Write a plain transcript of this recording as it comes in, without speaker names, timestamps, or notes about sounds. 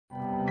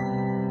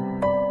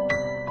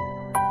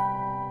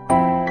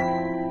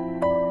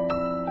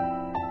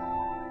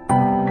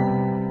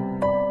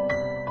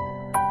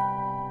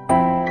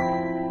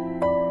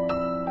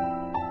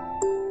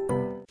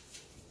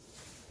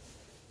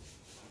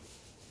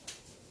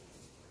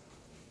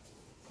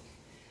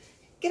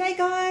G'day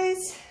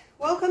guys,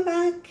 welcome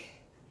back.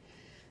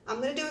 I'm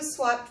going to do a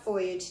swipe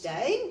for you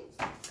today.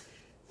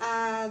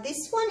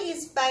 This one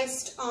is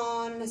based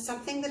on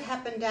something that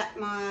happened at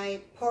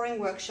my pouring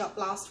workshop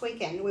last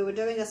weekend. We were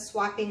doing a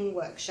swiping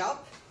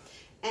workshop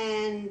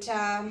and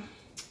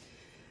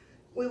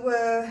we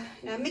were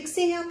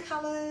mixing our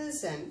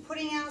colours and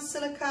putting our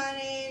silicone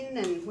in,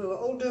 and we were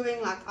all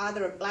doing like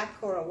either a black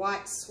or a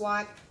white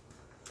swipe.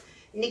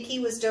 Nikki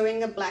was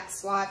doing a black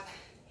swipe.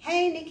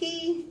 Hey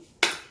Nikki!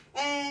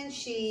 And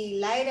she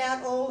laid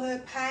out all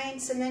her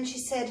paints and then she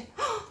said,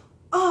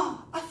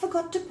 "Oh, I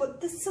forgot to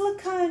put the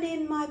silicone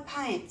in my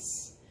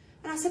paints."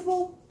 And I said,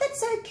 well,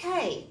 that's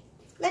okay.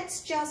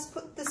 Let's just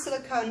put the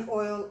silicone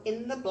oil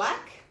in the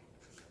black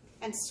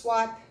and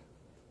swipe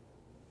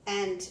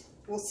and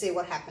we'll see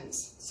what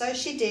happens. So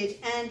she did,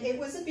 and it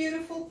was a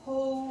beautiful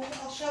pool.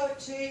 I'll show it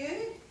to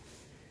you.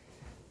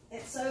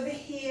 It's over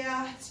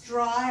here, it's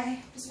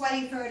dry. Just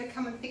waiting for her to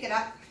come and pick it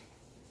up.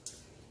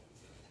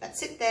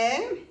 That's it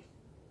there.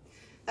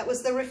 That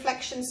was the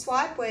reflection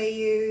swipe where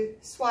you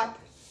swipe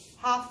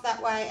half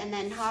that way and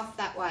then half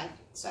that way.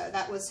 So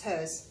that was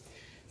hers.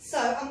 So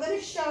I'm going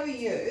to show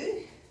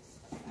you.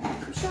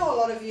 I'm sure a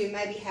lot of you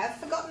maybe have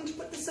forgotten to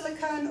put the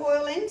silicone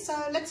oil in. So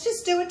let's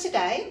just do it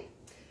today.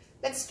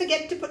 Let's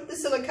forget to put the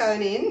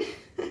silicone in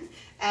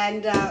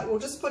and we'll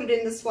just put it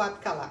in the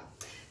swipe colour.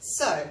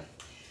 So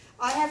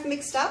I have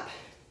mixed up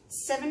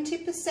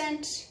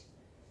 70%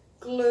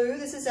 glue,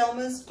 this is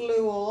Elmer's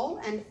glue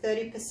all, and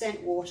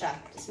 30% water.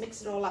 Just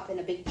mix it all up in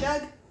a big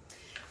jug.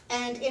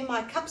 And in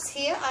my cups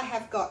here I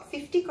have got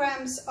 50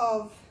 grams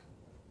of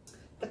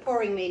the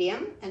pouring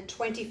medium and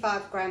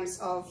 25 grams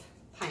of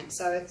paint.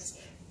 So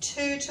it's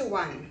 2 to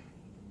 1.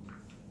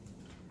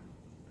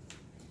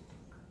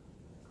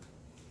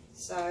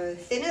 So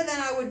thinner than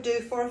I would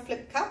do for a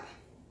flip cup.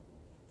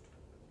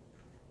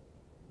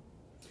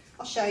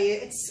 I'll show you,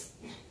 it's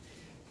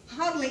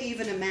hardly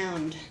even a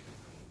mound.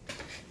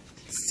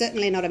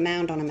 Certainly not a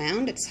mound on a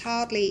mound. It's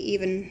hardly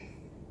even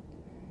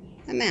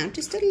a mound,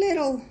 just a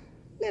little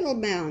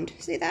mound.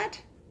 See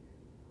that?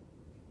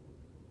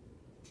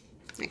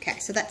 Okay,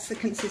 so that's the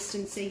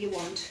consistency you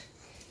want.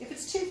 If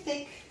it's too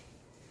thick,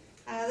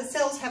 the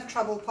cells have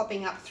trouble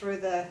popping up through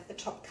the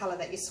top colour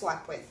that you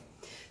swipe with.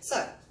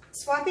 So,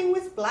 swiping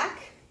with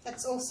black,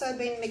 that's also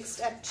been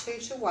mixed at 2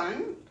 to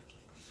 1.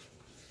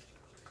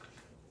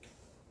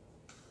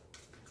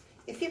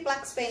 If your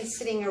black's been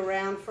sitting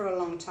around for a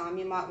long time,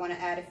 you might want to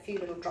add a few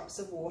little drops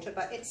of water,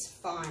 but it's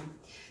fine.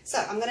 So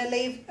I'm going to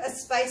leave a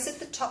space at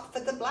the top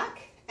for the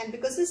black, and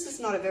because this is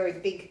not a very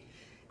big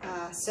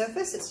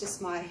surface, it's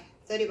just my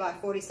 30 by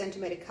 40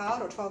 centimetre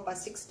card or 12 by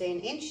 16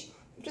 inch,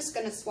 I'm just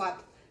going to swipe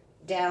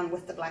down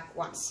with the black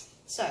once.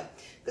 So,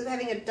 because we're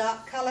having a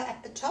dark colour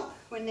at the top,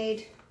 we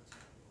need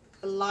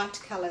the light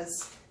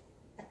colours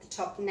at the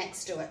top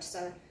next to it.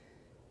 So,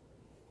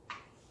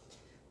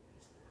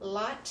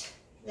 light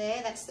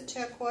there, that's the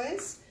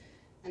turquoise,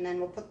 and then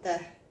we'll put the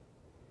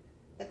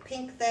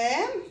pink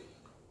there.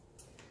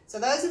 So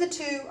those are the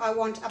two I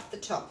want up the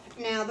top.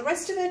 Now the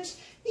rest of it,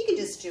 you can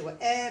just do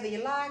whatever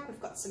you like. We've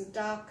got some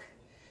dark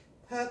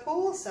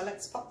purple, so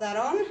let's pop that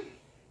on.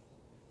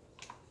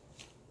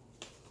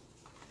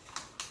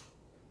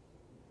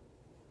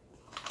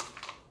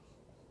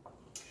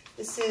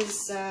 This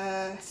is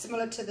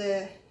similar to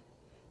the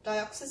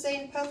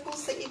dioxazine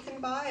purples that you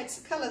can buy. It's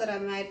a colour that I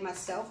made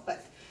myself,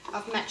 but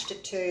I've matched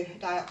it to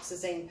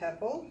dioxazine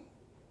purple.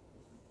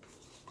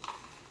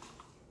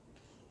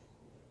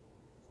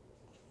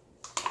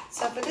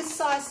 So for this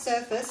size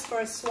surface, for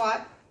a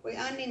swipe, we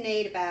only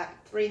need about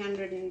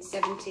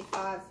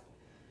 375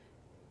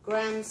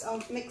 grams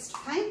of mixed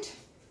paint.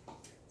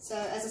 So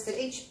as I said,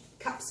 each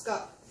cup's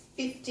got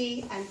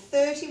 50 and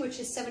 30, which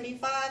is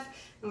 75,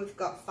 and we've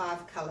got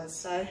 5 colours.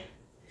 So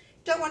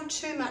don't want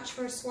too much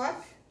for a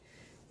swipe.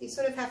 You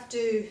sort of have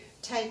to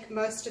take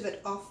most of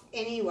it off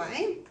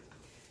anyway.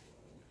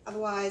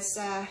 Otherwise,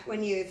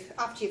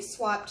 after you've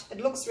swiped,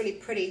 it looks really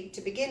pretty to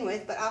begin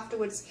with, but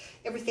afterwards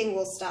everything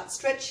will start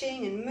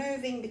stretching and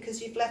moving because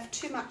you've left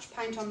too much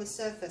paint on the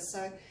surface.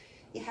 So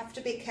you have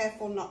to be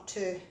careful not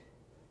to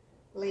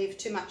leave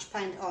too much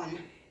paint on,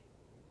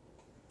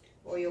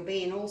 or you'll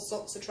be in all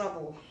sorts of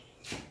trouble.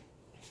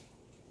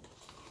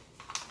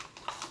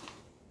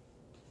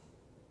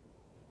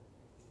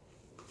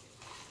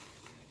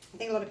 I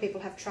think a lot of people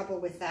have trouble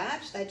with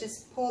that. They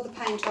just pour the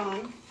paint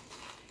on,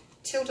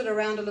 tilt it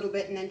around a little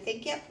bit and then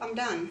think, yep, I'm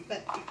done.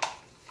 But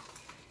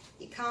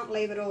you can't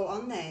leave it all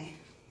on there.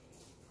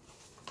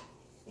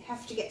 You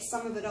have to get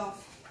some of it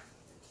off.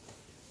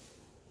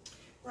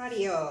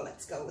 Rightio,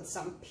 let's go with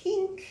some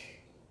pink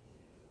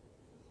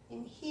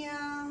in here.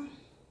 A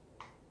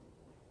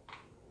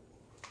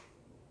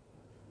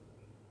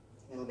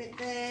little bit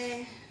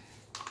there.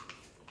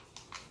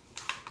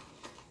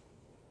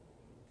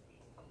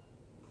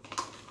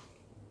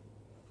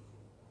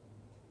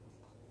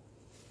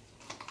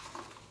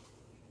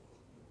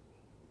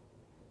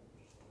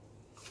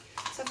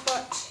 I've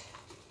got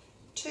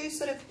 2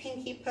 sort of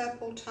pinky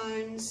purple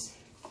tones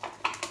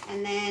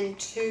and then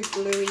 2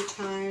 bluey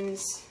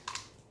tones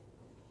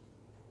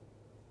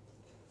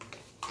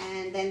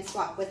and then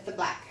swipe with the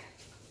black.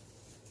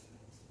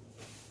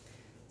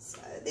 So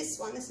this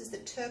one, this is the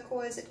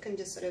turquoise. It can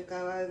just sort of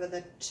go over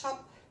the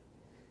top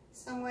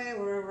somewhere,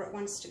 wherever it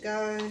wants to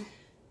go.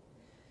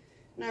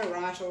 No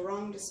right or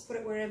wrong, just put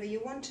it wherever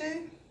you want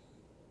to.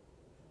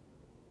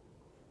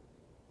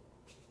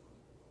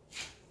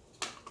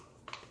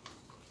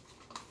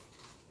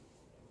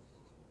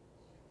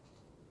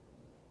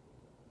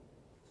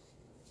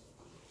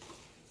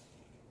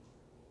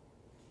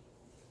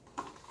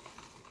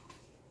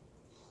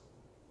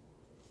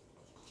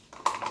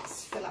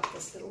 Fill up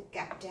this little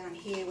gap down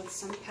here with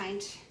some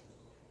paint.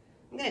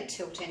 I'm going to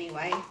tilt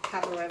anyway,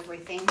 cover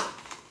everything.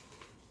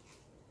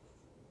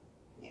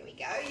 There we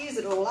go, use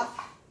it all up.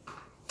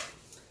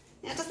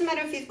 Now it doesn't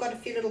matter if you've got a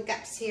few little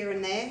gaps here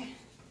and there,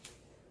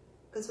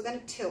 because we're going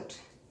to tilt.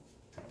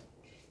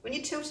 When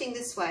you're tilting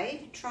this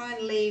way, try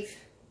and leave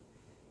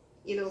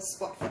your little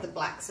spot for the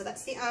black. So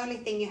that's the only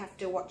thing you have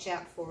to watch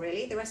out for,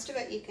 really. The rest of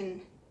it you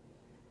can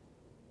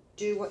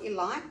do what you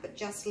like, but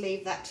just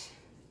leave that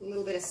a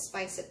little bit of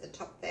space at the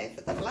top there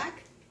for the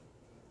black.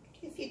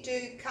 If you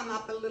do come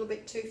up a little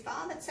bit too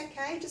far, that's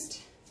okay,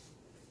 just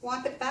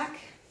wipe it back,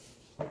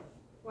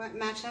 won't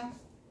matter.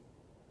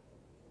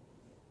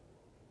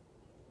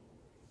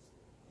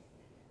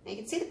 Now you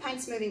can see the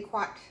paint's moving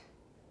quite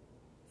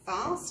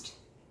fast,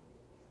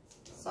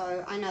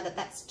 so I know that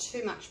that's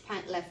too much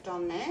paint left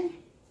on there.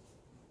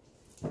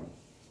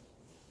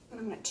 And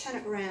I'm going to turn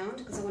it around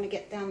because I want to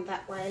get down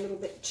that way a little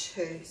bit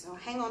too, so I'll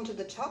hang on to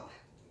the top.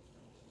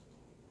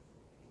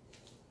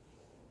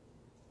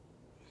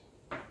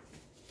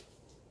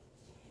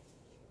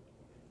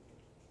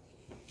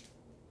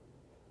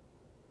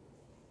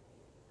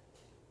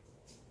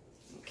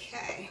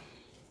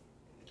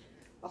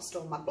 Lost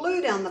all my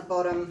blue down the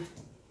bottom.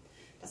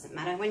 Doesn't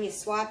matter, when you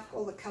swipe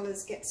all the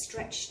colours get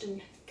stretched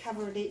and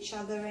covered each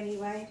other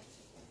anyway.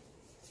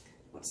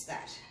 What's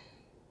that?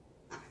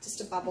 Ah,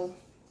 just a bubble.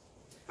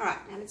 Alright,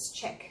 now let's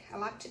check. I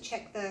like to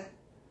check the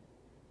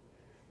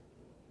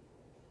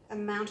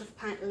amount of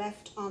paint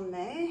left on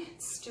there.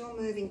 It's still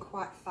moving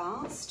quite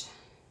fast.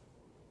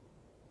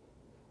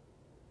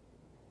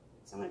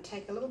 So I'm going to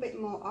take a little bit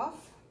more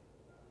off.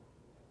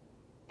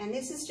 And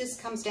this is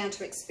just comes down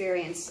to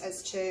experience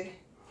as to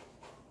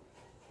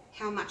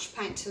how much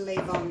paint to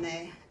leave on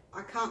there.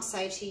 I can't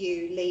say to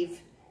you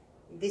leave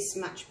this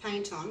much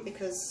paint on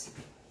because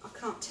I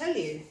can't tell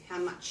you how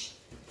much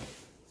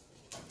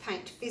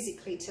paint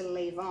physically to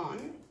leave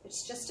on.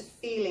 It's just a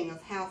feeling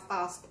of how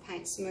fast the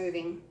paint's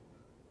moving.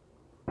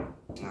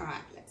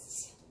 Alright,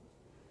 let's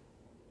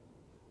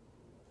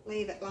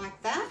leave it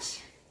like that.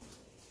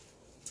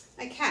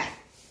 Okay,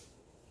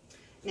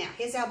 now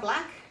here's our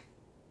black.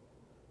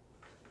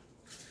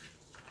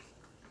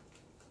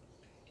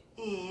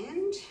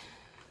 And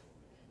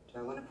do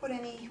I want to put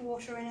any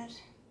water in it?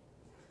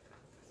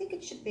 I think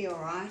it should be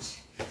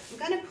alright. I'm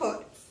going to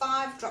put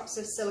 5 drops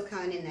of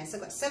silicone in there. So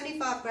I've got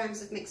 75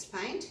 grams of mixed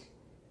paint.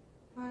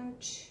 1,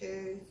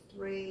 2,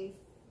 3,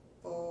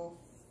 4,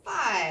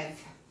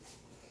 5.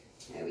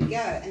 There we go.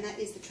 And that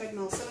is the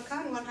treadmill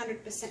silicone,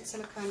 100%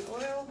 silicone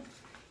oil.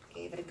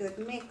 Give it a good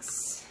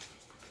mix.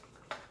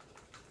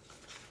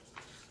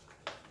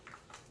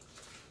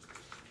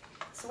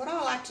 So what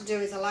I like to do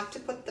is I like to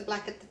put the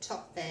black at the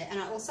top there, and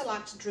I also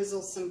like to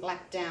drizzle some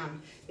black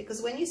down,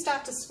 because when you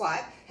start to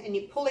swipe and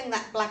you're pulling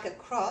that black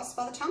across,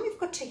 by the time you've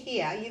got to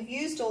here, you've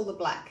used all the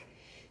black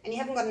and you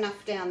haven't got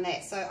enough down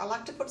there. So I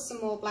like to put some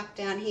more black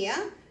down here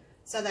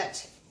so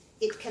that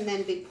it can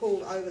then be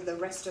pulled over the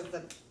rest of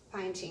the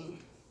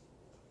painting,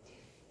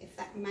 if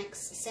that makes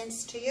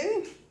sense to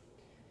you.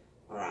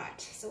 Alright,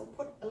 so we'll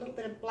put a little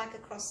bit of black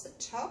across the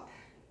top,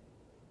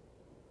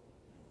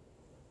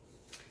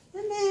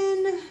 and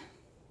then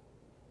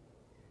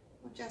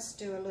we'll just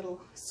do a little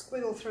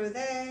squiggle through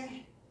there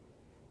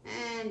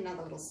and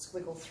another little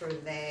squiggle through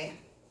there,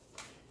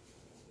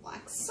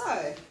 like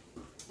so.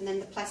 And then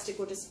the plastic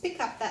will just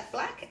pick up that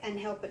black and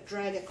help it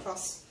drag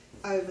across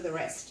over the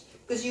rest,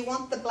 because you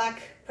want the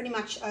black pretty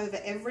much over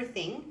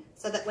everything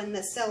so that when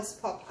the cells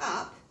pop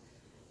up,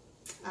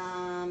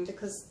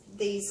 because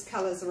these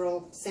colours are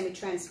all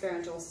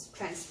semi-transparent or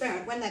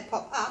transparent, when they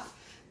pop up,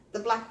 the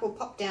black will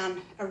pop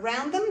down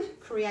around them,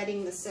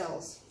 creating the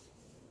cells.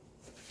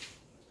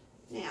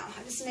 Now,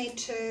 I just need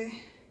to,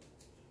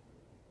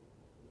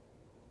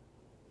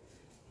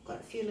 I've got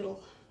a few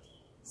little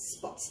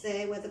spots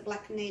there where the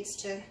black needs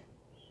to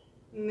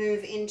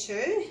move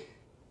into.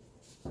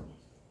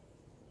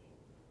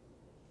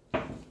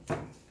 A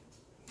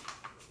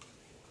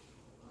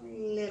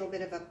little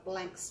bit of a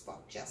blank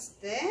spot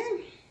just there.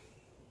 I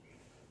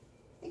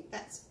think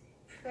that's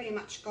pretty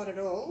much got it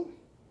all.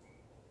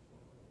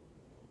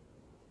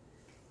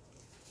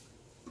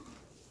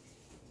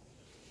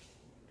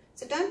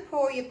 So don't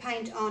pour your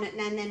paint on it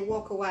and then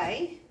walk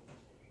away,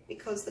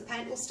 because the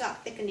paint will start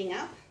thickening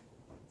up.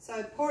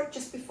 So pour it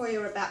just before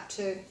you're about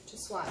to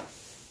swipe.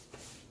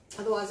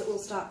 Otherwise it will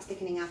start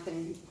thickening up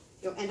and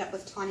you'll end up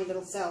with tiny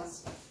little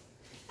cells.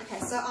 Okay,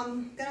 so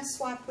I'm going to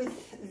swipe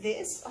with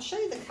this. I'll show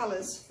you the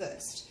colours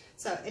first.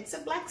 So it's a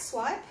black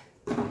swipe,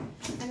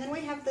 And then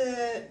we have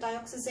the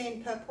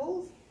dioxazine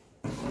purple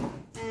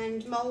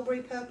and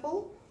mulberry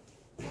purple.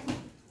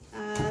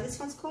 This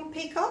one's called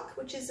Peacock,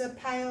 which is a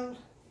pale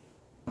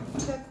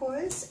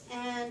turquoise,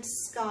 and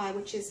Sky,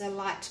 which is a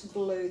light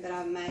blue that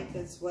I make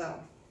as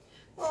well.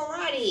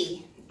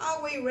 Alrighty,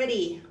 are we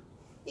ready?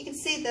 You can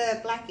see the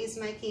black is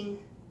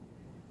making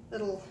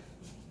little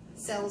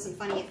cells and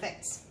funny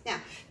effects. Now,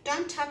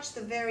 don't touch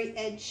the very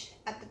edge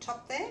at the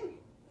top there.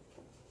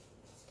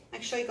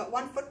 Make sure you've got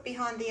one foot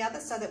behind the other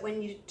so that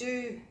when you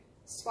do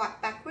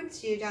swipe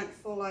backwards, you don't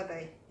fall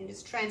over. And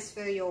just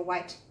transfer your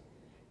weight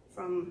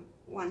from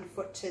one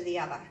foot to the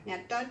other. Now,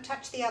 don't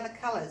touch the other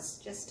colours,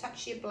 just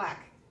touch your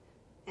black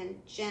and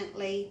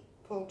gently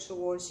pull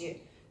towards you.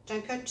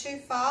 Don't go too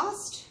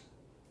fast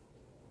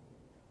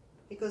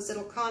because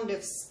it'll kind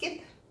of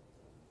skip.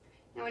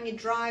 Now when you're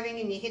driving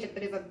and you hit a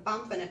bit of a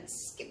bump and it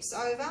skips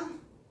over,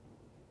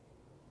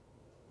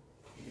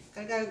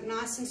 gotta go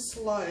nice and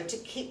slow to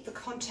keep the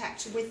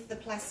contact with the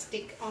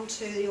plastic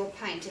onto your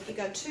paint. If you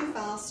go too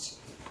fast,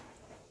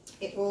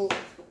 it will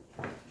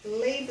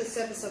leave the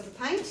surface of the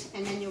paint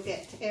and then you'll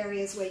get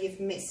areas where you've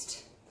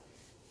missed.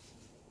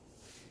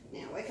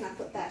 Now where can I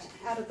put that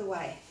out of the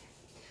way?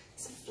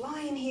 So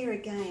fly in here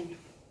again.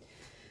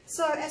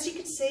 So as you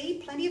can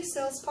see, plenty of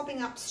cells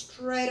popping up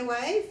straight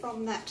away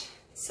from that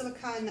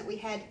silicone that we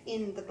had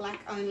in the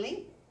black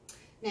only.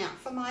 Now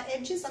for my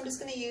edges, I'm just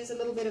going to use a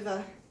little bit of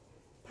a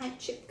paint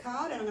chip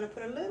card, and I'm going to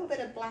put a little bit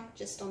of black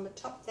just on the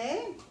top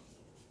there.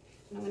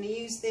 And I'm going to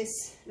use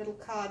this little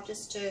card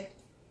just to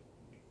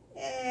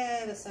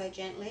ever so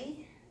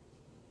gently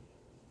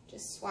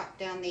just swipe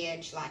down the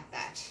edge like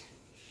that.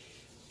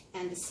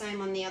 And the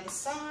same on the other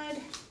side.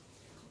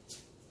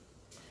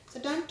 So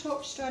don't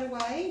torch straight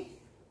away.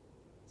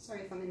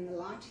 Sorry if I'm in the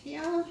light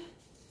here.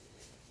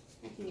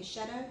 Making a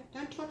shadow.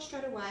 Don't torch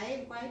straight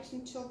away. Wait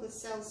until the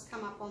cells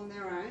come up on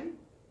their own.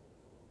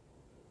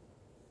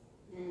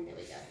 And there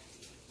we go.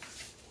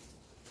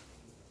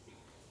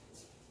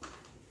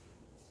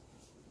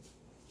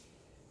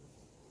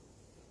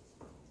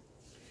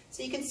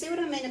 So you can see what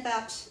I mean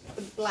about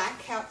the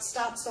black, how it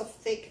starts off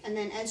thick and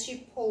then as you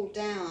pull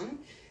down,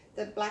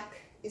 the black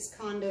is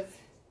kind of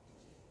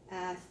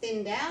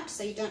thinned out,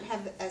 so you don't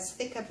have as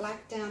thick a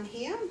black down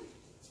here.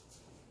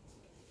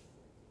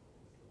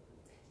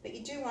 But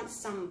you do want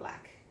some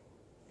black,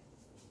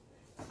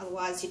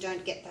 otherwise you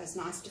don't get those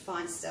nice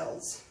defined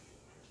cells.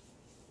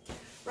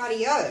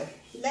 Rightio,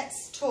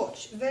 let's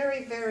torch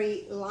very,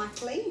 very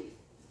lightly.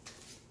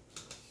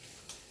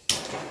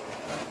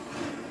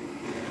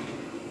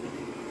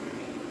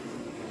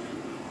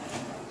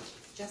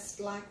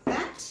 Just like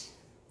that.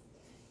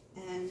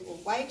 And we'll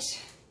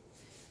wait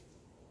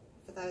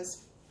for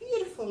those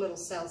beautiful little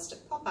cells to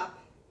pop up.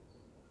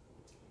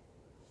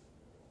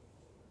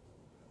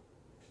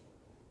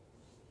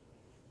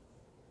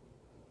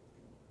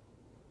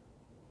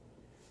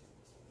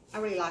 I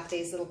really like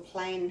these little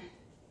plain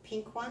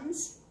pink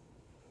ones.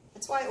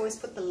 That's why I always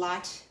put the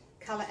light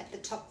colour at the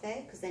top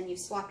there, because then you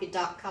swipe your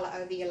dark colour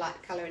over your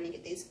light colour and you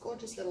get these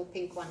gorgeous little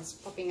pink ones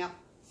popping up.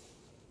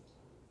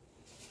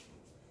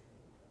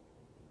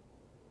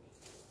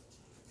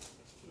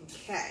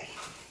 Okay,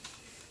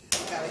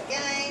 go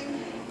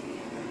again,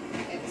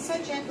 ever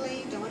so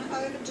gently, don't want to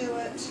overdo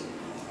it.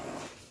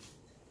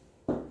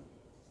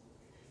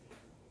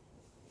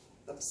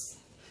 Oops,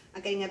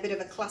 I'm getting a bit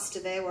of a cluster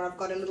there where I've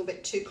got a little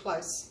bit too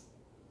close.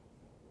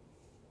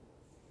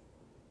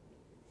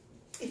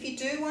 If you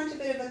do want a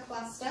bit of a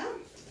cluster,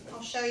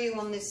 I'll show you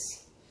on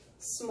this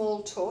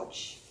small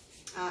torch.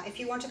 If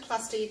you want a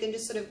cluster, you can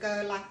just sort of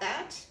go like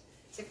that.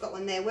 So I've got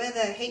one there. Where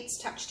the heat's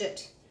touched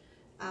it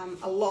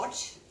a lot,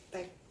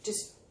 they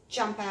just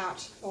jump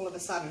out all of a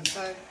sudden.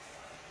 So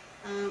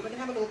we can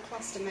have a little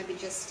cluster maybe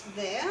just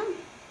there.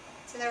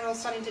 So they're all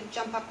starting to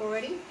jump up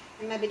already,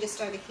 and maybe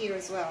just over here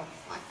as well,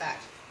 like that.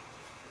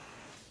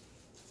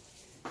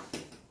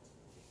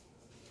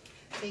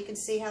 So you can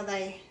see how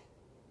they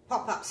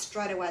pop up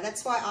straight away.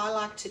 That's why I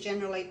like to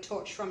generally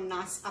torch from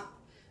nice up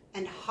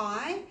and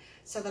high,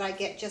 so that I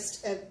get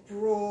just a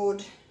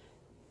broad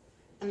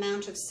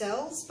amount of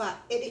cells. But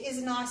it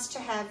is nice to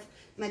have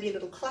maybe a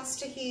little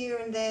cluster here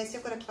and there. So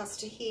I've got a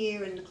cluster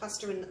here and a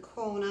cluster in the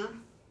corner,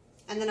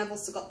 and then I've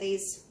also got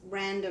these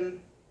random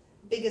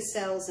bigger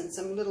cells and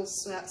some little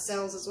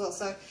cells as well.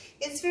 So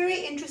it's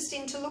very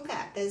interesting to look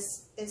at.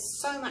 There's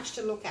so much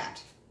to look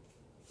at.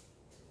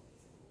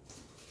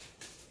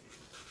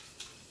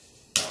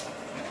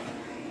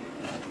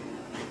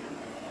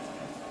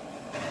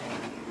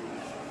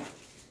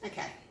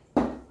 Okay,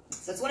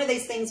 so it's one of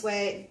these things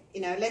where,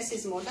 you know, less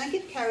is more. Don't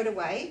get carried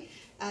away.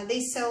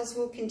 These cells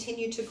will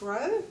continue to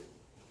grow,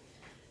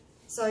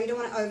 so you don't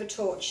want to over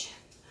torch.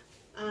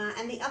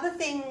 And the other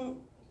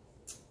thing,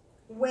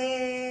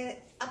 where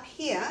up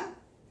here,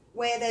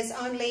 where there's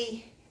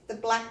only the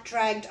black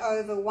dragged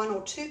over one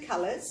or two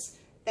colours,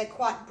 they're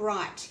quite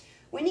bright.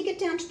 When you get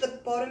down to the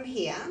bottom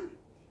here,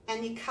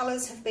 and your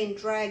colours have been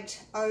dragged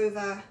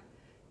over,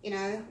 you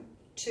know,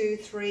 2,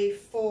 3,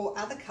 4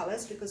 other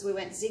colours because we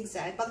went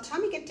zigzag. By the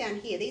time you get down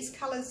here, these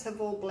colours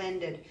have all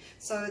blended,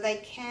 so they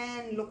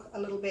can look a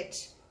little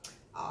bit,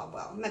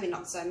 well, maybe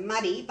not so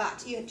muddy,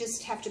 but you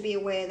just have to be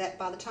aware that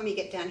by the time you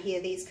get down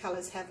here, these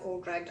colours have all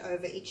dragged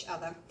over each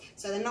other,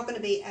 so they're not going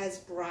to be as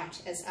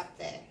bright as up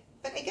there.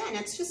 But again,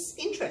 it's just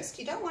interest.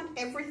 You don't want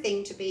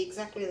everything to be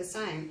exactly the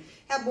same.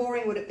 How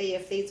boring would it be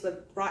if these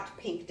were bright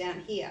pink down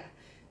here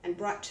and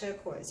bright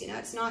turquoise? You know,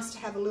 it's nice to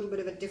have a little bit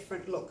of a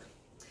different look.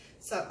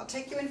 So I'll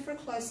take you in for a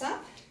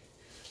close-up.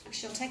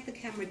 Actually, I'll take the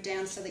camera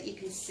down so that you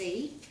can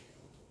see.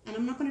 And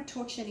I'm not going to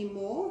torch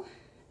anymore.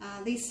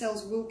 These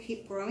cells will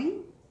keep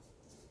growing,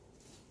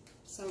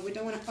 so we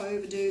don't want to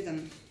overdo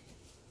them.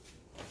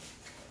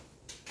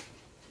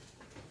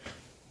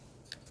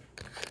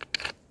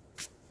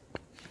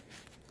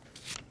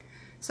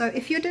 So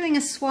if you're doing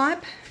a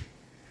swipe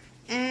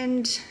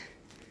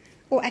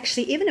or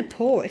actually even a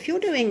pour, if you're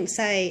doing,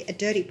 say, a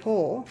dirty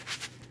pour,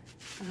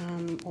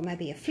 or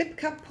maybe a flip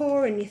cup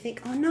pour, and you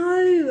think, oh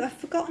no, I've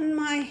forgotten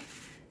my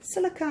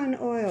silicone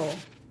oil.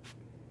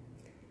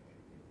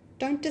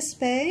 Don't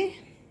despair.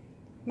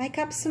 Make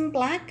up some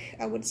black.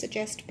 I would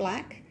suggest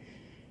black.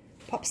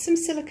 Pop some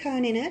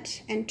silicone in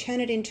it and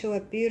turn it into a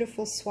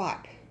beautiful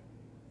swipe.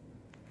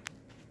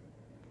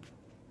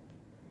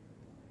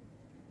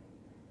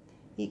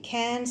 You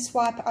can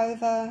swipe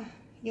over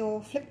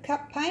your flip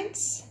cup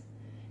paints.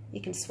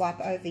 You can swipe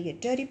over your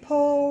dirty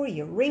pour,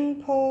 your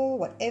ring pour,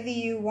 whatever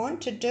you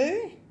want to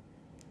do.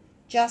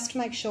 Just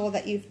make sure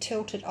that you've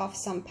tilted off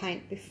some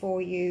paint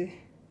before you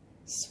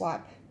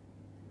swipe.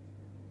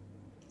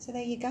 So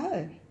there you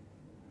go.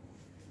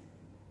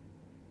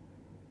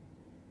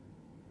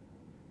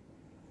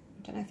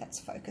 I don't know if that's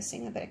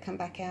focusing. I better come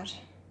back out.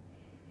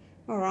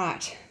 All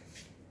right.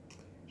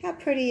 How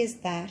pretty is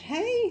that,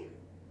 hey?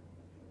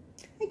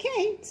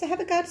 Okay, so have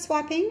a go at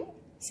swiping.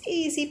 It's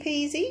easy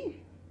peasy.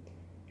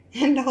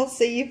 And I'll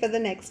see you for the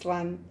next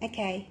one.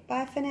 Okay,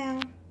 bye for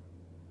now.